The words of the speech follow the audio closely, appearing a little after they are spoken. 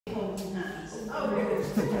Holding hands. Now walk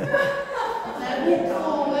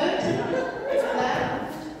forward,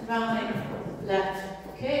 left, right, left.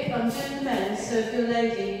 Okay, I'm doing the men, so if you're a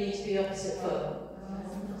lady, you need to be opposite foot.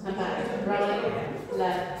 And back, right,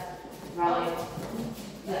 left,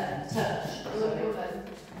 touch.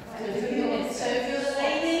 So if you're the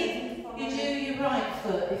lady, you do your right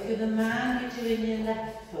foot. If you're the man, you're doing your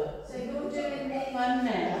left foot. So you're doing the one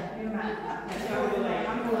men.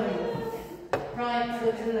 Right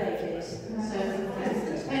foot for ladies. So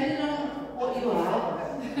depending on what you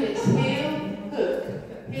are, it's heel, hook,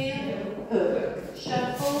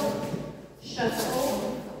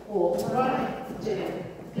 shuffle, walk, right, 2,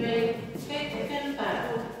 3, kick and back,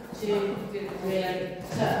 2, 3,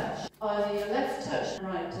 touch. Either your left touch and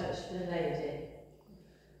right touch for the lady.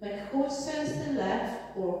 Make a quarter turn to the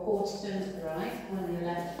left or a quarter turn to the right on your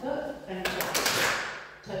left foot and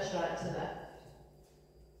touch right to left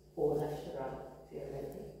or left to right if you're ready.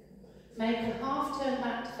 Make a half turn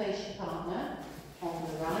back to face your partner on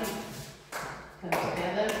the right. Come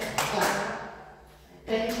together, clap.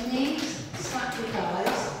 Bend your knees, slap your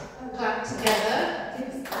thighs, clap together,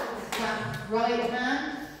 clap right hand,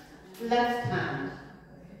 left hand.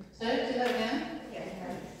 So do that again.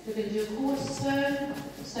 We're going to do a quarter turn,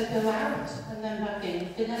 so go out and then back in.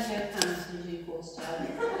 You don't go hands when you do quarter turn.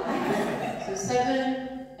 So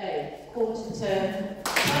 7, 8, quarter turn,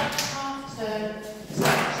 touch, half turn,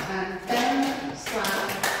 touch, and then slap,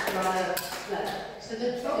 right, left. So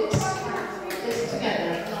it's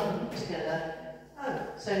together, not together.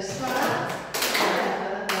 So slap,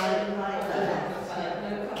 right,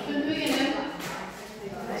 left. From the beginning.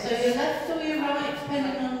 So your left or your right,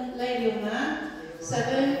 depending on lady or man.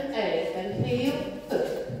 7, 8, and heel, hook,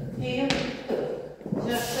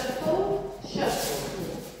 just shuffle,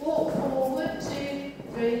 walk forward, 2,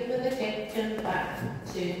 3, with a kick and back,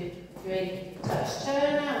 2, 3, touch,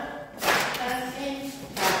 turn out, and in,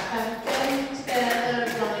 back, and bend together,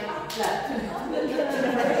 right, left.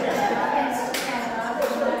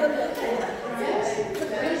 Yes,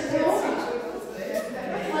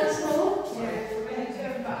 once more.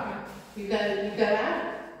 You go out.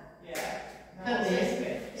 Come in,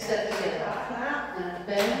 step together, and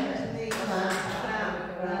bend, clap.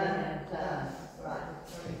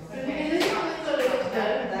 From the beginning, we've got it to go.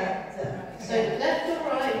 So left or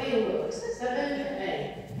right, heel hooks. 7,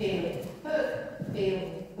 8, heel,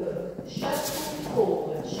 hook, shuffle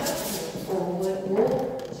forward, walk,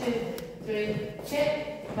 2, 3, kick,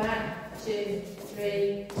 back, 2,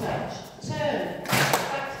 3, touch, turn,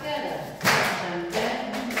 back together, and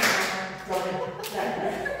bend, right, left.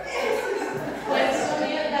 When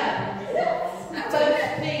somebody at that, both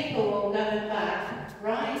people will go back,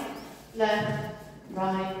 right, left,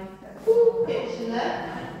 pitch left,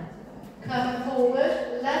 come forward,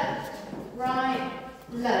 left, right,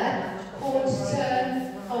 quarter turn,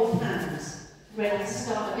 hold hands. Ready to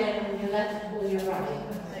start again on your left or your right.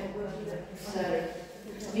 So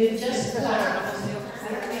you just clap.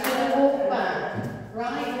 You're going to walk back,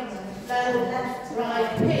 right, left, right,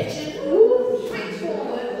 pitch and swing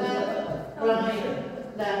forward,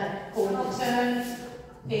 left, quarter turn,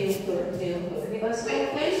 heel hook. That's okay?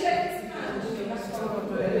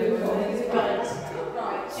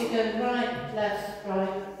 Right. So you go right, left,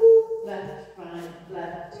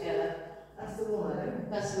 together. That's the woman.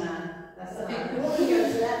 That's the man. That's the man. The woman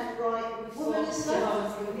goes left, right, woman is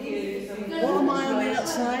left. What am I on the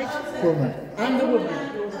outside? Woman. I'm the woman.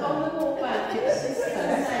 On the walk back, it's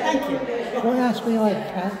Thank you. Don't ask me I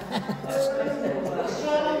can.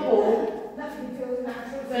 Straight on wall.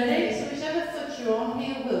 Ready? So whichever foot you're on,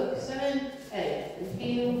 heel hook. 7, 8. And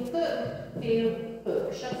heel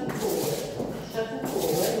hook. Shuffle forward.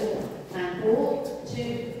 And walk,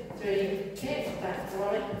 2, 3, kick, back,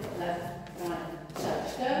 right, left, touch.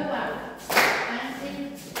 Go out. And in,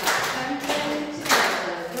 and then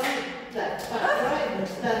together. Right, left,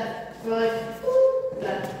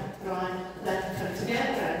 back, right, left, come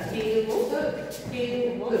together. Heel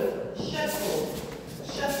hook. Shuffle.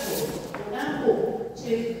 Now walk, 2,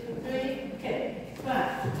 3, kick, back,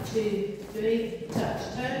 2, 3, touch.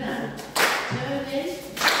 Turn out. Turn in,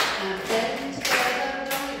 and bend together,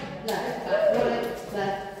 right, left,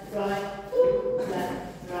 back, right,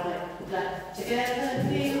 left, together,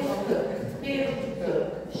 heel hook,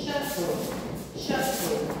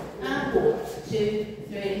 shuffle, and walk, 2,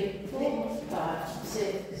 3, 4, 5,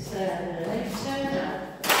 6, 7, 8, turn out,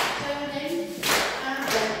 turn in, and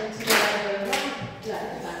bend together, right,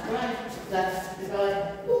 left, back, right, left,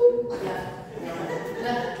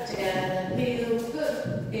 together, heel hook,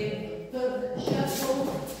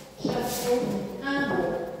 shuffle, and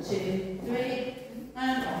walk, 2, 3,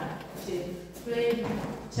 and 1, 2, 3,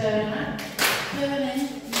 turn out, turn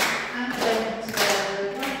in,